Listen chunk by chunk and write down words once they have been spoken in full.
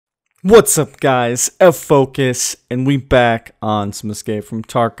What's up, guys? F-Focus, and we back on some Escape from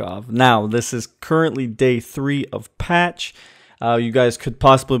Tarkov. Now, this is currently day 3 of patch. You guys could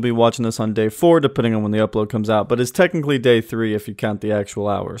possibly be watching this on day 4, depending on when the upload comes out, but it's technically day 3 if you count the actual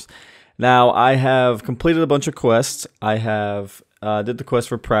hours. Now, I have completed a bunch of quests. I have did the quest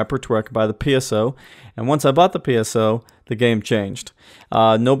for Prepper to buy the PSO, and once I bought the PSO, the game changed.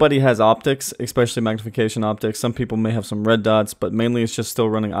 Nobody has optics, especially magnification optics. Some people may have some red dots, but mainly it's just still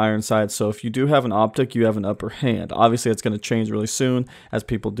running iron sights. So if you do have an optic, you have an upper hand. Obviously, it's going to change really soon as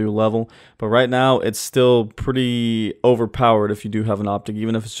people do level, but right now it's still pretty overpowered if you do have an optic,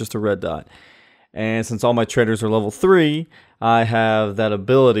 even if it's just a red dot. And since all my traders are level 3, I have that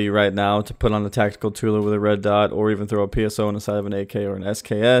ability right now to put on a tactical tooler with a red dot, or even throw a PSO inside of an AK or an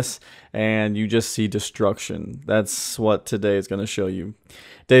SKS, and you just see destruction. That's what today is going to show you.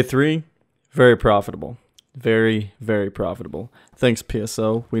 Day 3, very profitable. Very, very profitable. Thanks,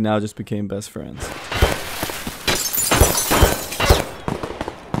 PSO. We now just became best friends.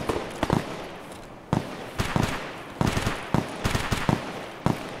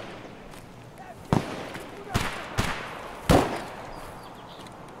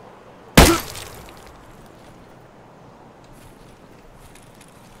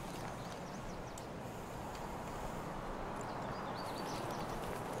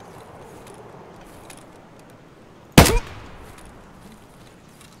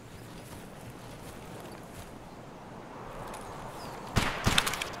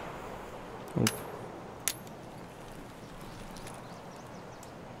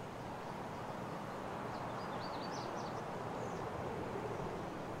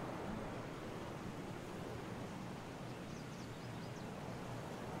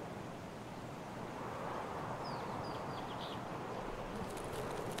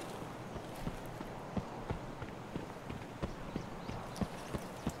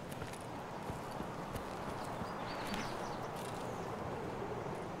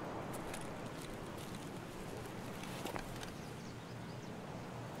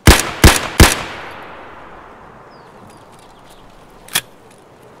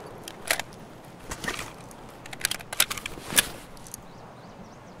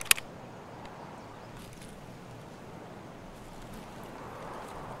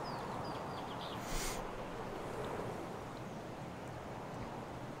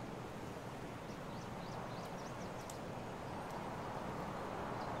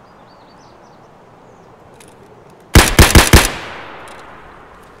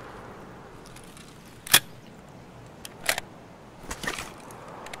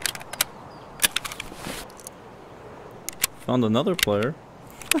 Found another player.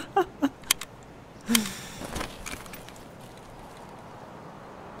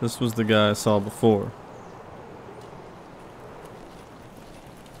 This was the guy I saw before.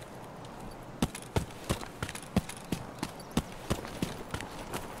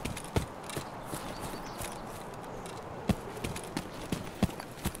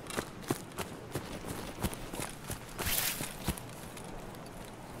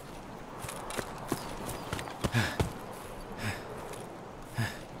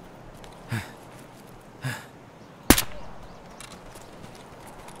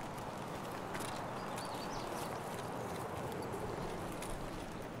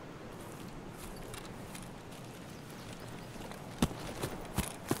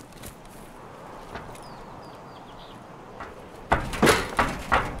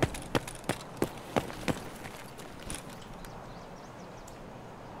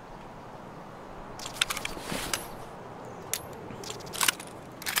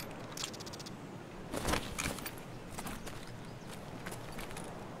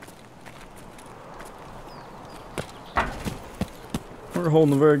 We're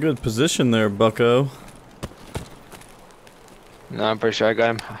holding a very good position there, bucko. No, I'm pretty sure I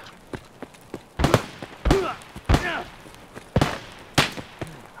got him.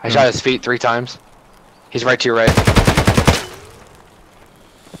 I shot his feet 3 times. He's right to your right.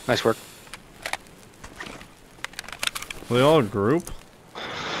 Nice work. Were they all a group?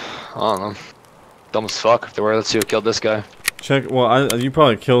 I don't know. Dumb as fuck if they were. Let's see who killed this guy. Check. Well, you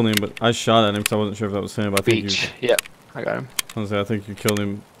probably killed him, but I shot at him because I wasn't sure if that was him. I think Beach. Yep, I got him. I think you killed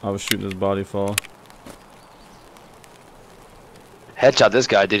him. I was shooting his body fall. Headshot this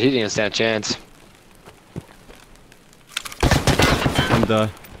guy, dude. He didn't even stand a chance. I'm die.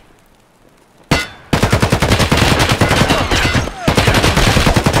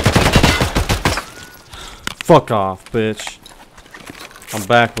 Fuck off, bitch. I'm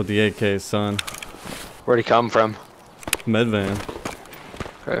back with the AK, son. Where'd he come from? Medvan.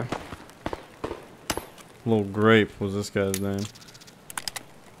 Okay. Little Grape was this guy's name.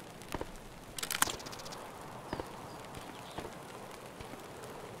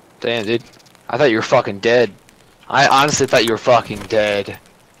 Damn, dude. I thought you were fucking dead. I honestly thought you were fucking dead.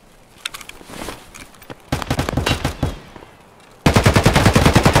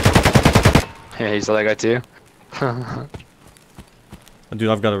 Yeah, he's the other guy too. Dude,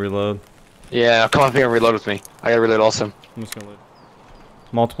 I've got to reload. Yeah, come up here and reload with me. I gotta reload also. I'm just gonna load.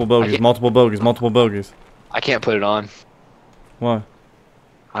 Multiple bogeys, multiple bogeys, multiple bogeys. I can't put it on. Why?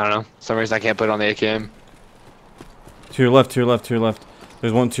 I don't know. For some reason I can't put it on the AKM. To your left, to your left, to your left.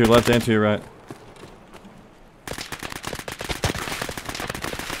 There's one to your left and to your right.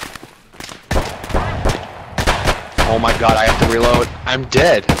 Oh my god, I have to reload. I'm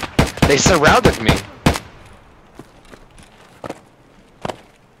dead. They surrounded me.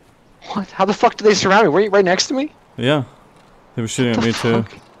 What? How the fuck did they surround me? Were you right next to me? Yeah. They were shooting at me too.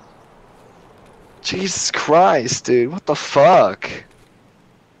 Jesus Christ, dude. What the fuck?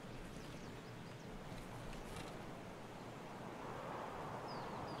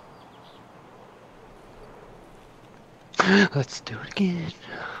 Let's do it again.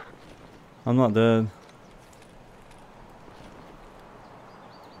 I'm not dead.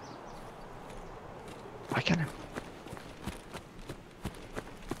 Why can't I?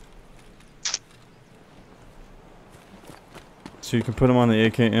 So you can put them on the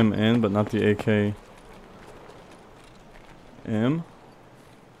AKMN, but not the AKM?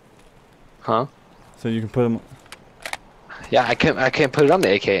 Huh? So you can put them... Yeah, I can't put it on the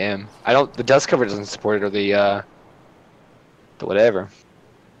AKM. I don't. The dust cover doesn't support it, or the whatever.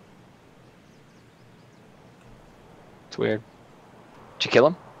 It's weird. Did you kill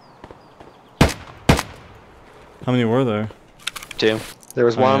him? How many were there? 2. There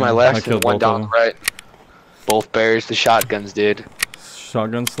was one on my left and one down on the right. Both bears the shotguns, dude.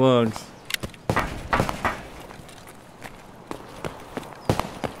 Shotgun slugs.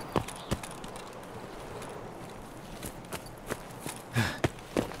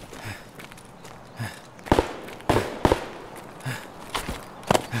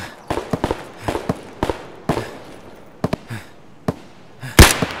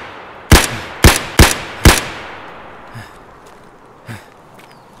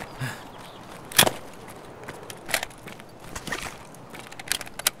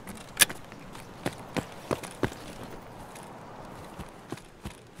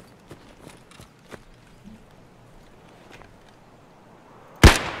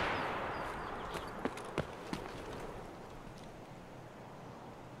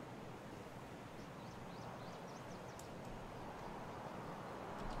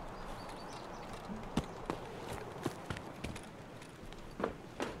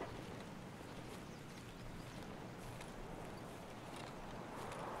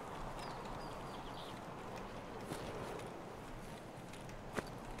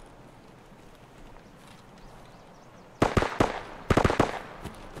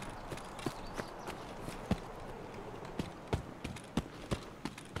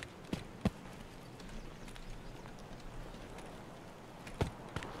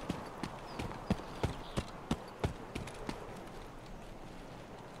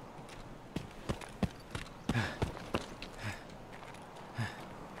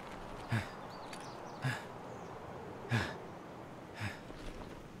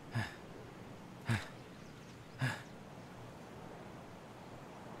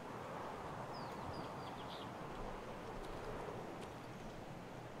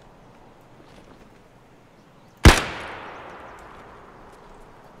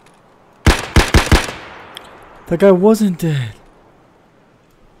 That guy wasn't dead.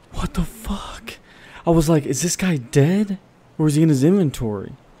 What the fuck? I was like, is this guy dead? Or is he in his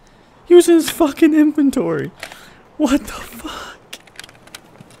inventory? He was in his fucking inventory. What the fuck?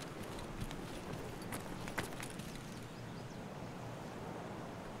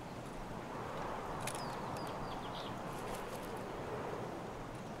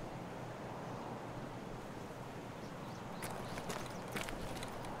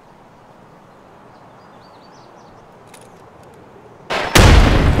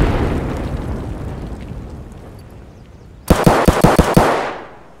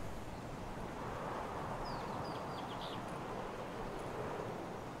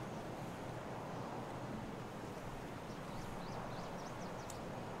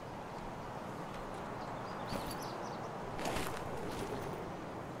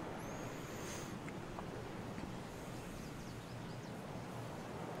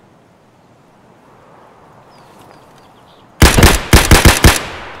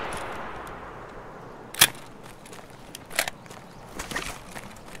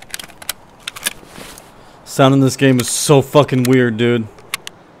 Sound in this game is so fucking weird, dude.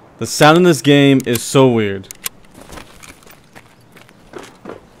 The sound in this game is so weird.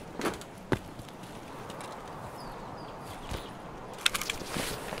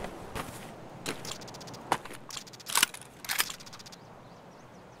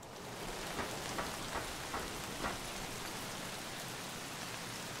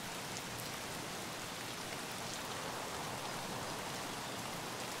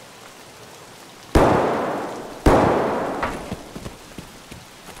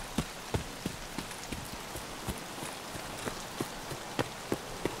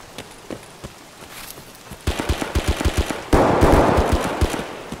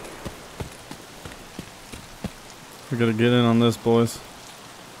 gotta get in on this, boys.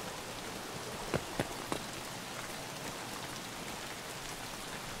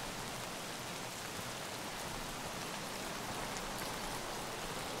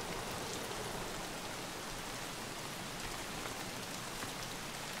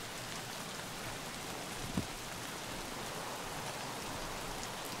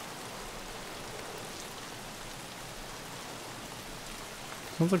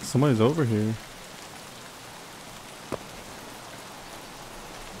 Sounds like somebody's over here.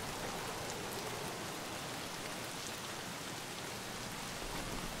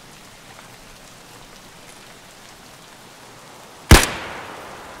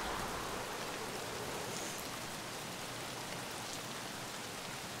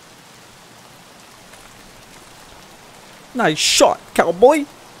 Nice shot, cowboy.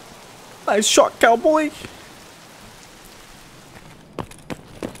 Nice shot, cowboy.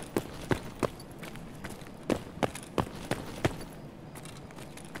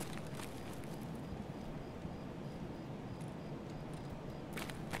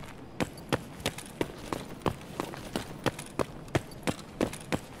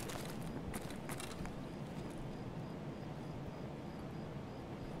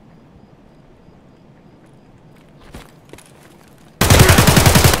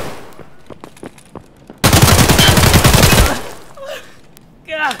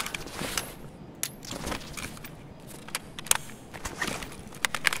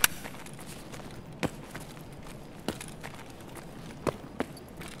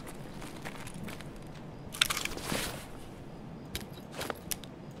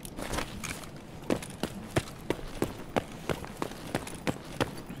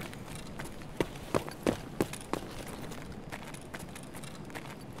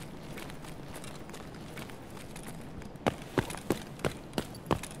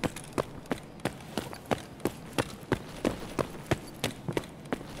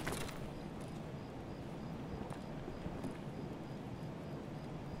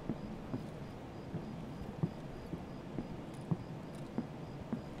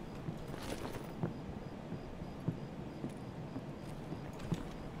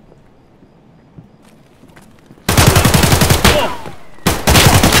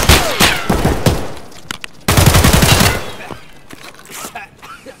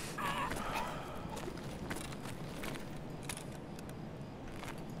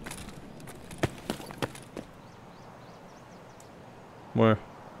 Where?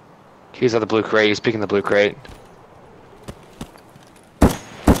 He's at the blue crate. He's picking the blue crate.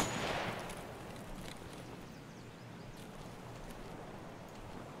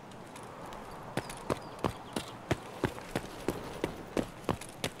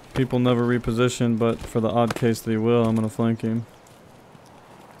 People never reposition, but for the odd case they will, I'm gonna flank him.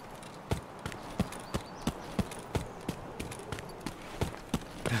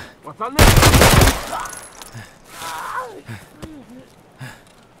 What's on there?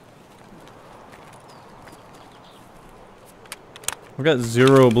 I've got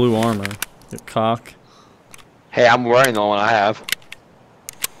 0 blue armor. You cock. Hey, I'm wearing the one I have.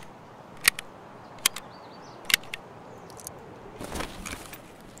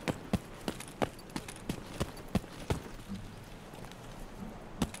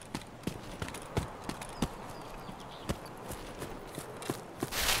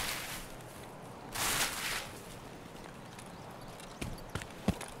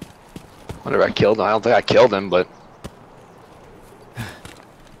 Wonder if I killed him. I don't think I killed him, but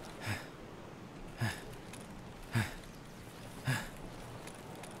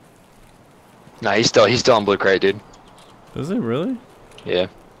nah, he's still on blue crate, dude. Is it really? Yeah.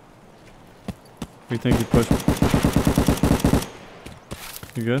 You think he pushed?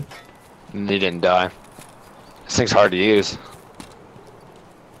 You good? And he didn't die. This thing's hard to use.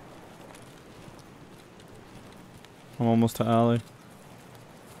 I'm almost to alley.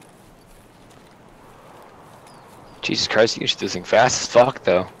 Jesus Christ, you can shoot this thing fast as fuck,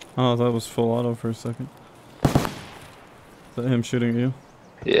 though. Oh, that was full auto for a second. Is that him shooting you?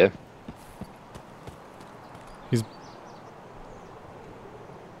 Yeah. He's...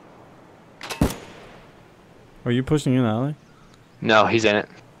 Are you pushing in alley? No, he's in it.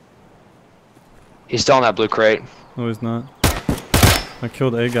 He's still in that blue crate. No, he's not. I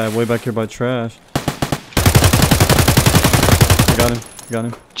killed a guy way back here by trash. I got him. Got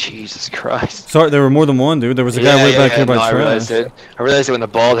him. Jesus Christ. Sorry, there were more than one, dude. There was a guy way back here by trash. I realized it. I realized it when the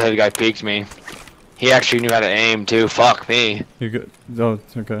bald-headed guy peeked me. He actually knew how to aim too. Fuck me. You good? Oh,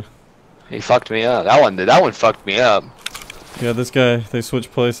 okay. He fucked me up. That one fucked me up. Yeah, this guy. They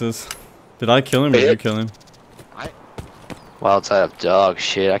switched places. Did I kill him or did you kill him? Wild side of dog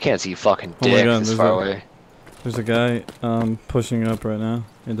shit. I can't see fucking dick this far away. There's a guy pushing up right now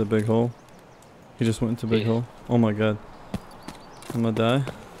into big hole. He just went into big hole. Oh my god. I'm gonna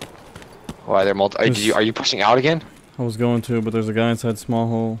die. Why they're are you pushing out again? I was going to, but there's a guy inside small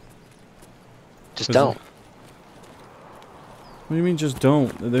hole. Just don't. What do you mean just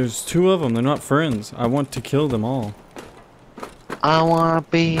don't? There's 2 of them. They're not friends. I want to kill them all. I wanna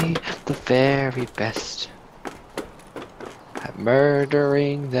be the very best at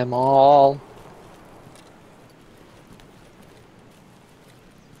murdering them all.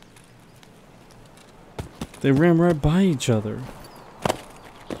 They ran right by each other.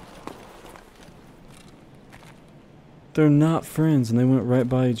 They're not friends and they went right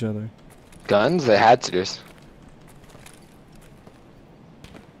by each other. Guns? They had to just.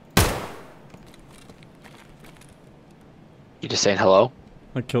 You just saying hello?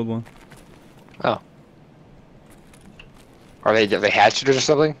 I killed one. Oh. Are they hatcheters or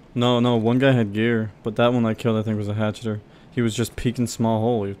something? No, one guy had gear, but that one I killed I think was a hatcheter. He was just peeking small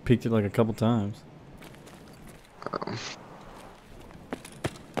hole. He peeked it like a couple times.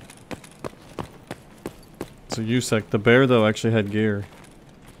 So USEC, the bear though actually had gear.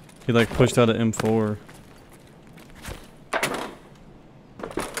 He like pushed out an M4.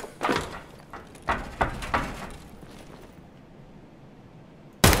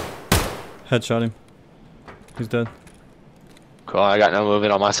 Headshot him. He's dead. Cool, I got no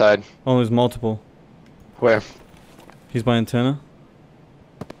movement on my side. Oh, there's multiple. Where? He's by antenna.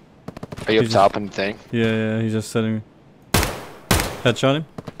 Are you He's up top on the thing? Yeah, he's just sitting. Headshot him.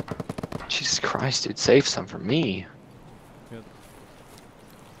 Jesus Christ, dude, save some for me. Good.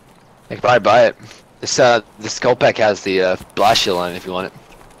 I could probably buy it. This skull pack has the blast shield on it if you want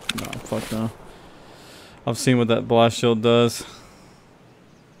it. No, fuck no. I've seen what that blast shield does.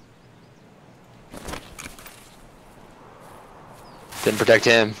 Didn't protect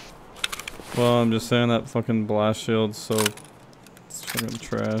him. Well, I'm just saying that fucking blast shield's so it's fucking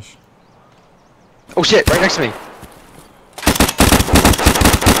trash. Oh shit, right next to me.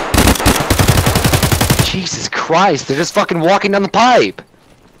 Jesus Christ, they're just fucking walking down the pipe.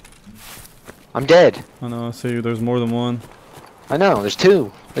 I'm dead. I know, I see you. There's more than one. I know, there's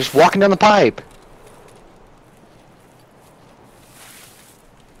 2. They're just walking down the pipe.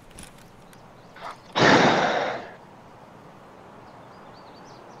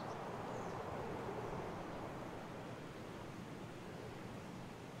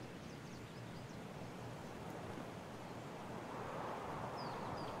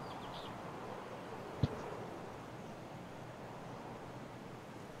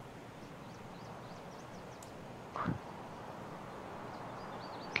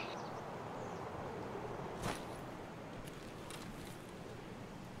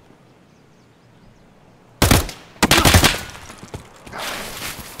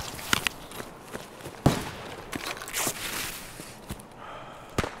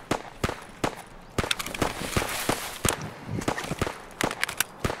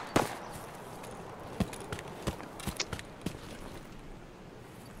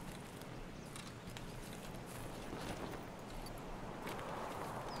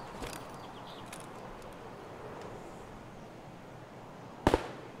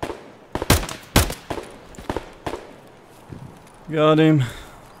 Got him.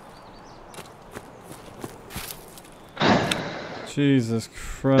 Jesus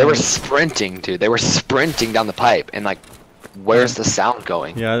Christ. They were sprinting, dude. They were sprinting down the pipe, and like, where's the sound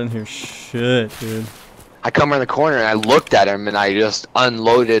going? Yeah, I didn't hear shit, dude. I come around the corner and I looked at him and I just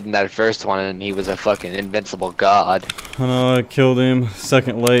unloaded in that first one, and he was a fucking invincible god. I know I killed him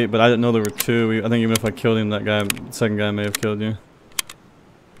second late, but I didn't know there were 2. I think even if I killed him, that guy, second guy may have killed you.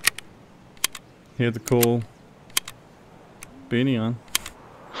 He had the cool beanie on.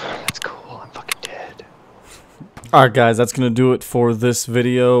 That's cool. I'm fucking dead. Alright guys, that's going to do it for this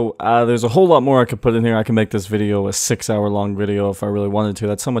video. There's a whole lot more I could put in here. I can make this video a 6-hour long video if I really wanted to.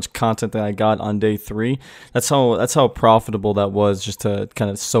 That's how much content that I got on day 3. That's how profitable that was, just to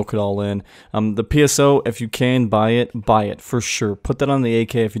kind of soak it all in. The PSO, if you can buy it for sure. Put that on the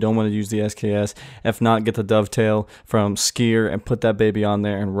AK if you don't want to use the SKS. If not, get the dovetail from Skier and put that baby on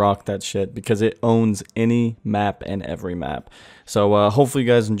there and rock that shit, because it owns any map and every map. So hopefully you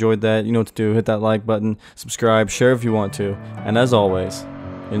guys enjoyed that. You know what to do. Hit that like button, subscribe, share if you want to, and as always,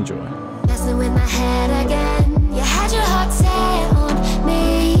 enjoy.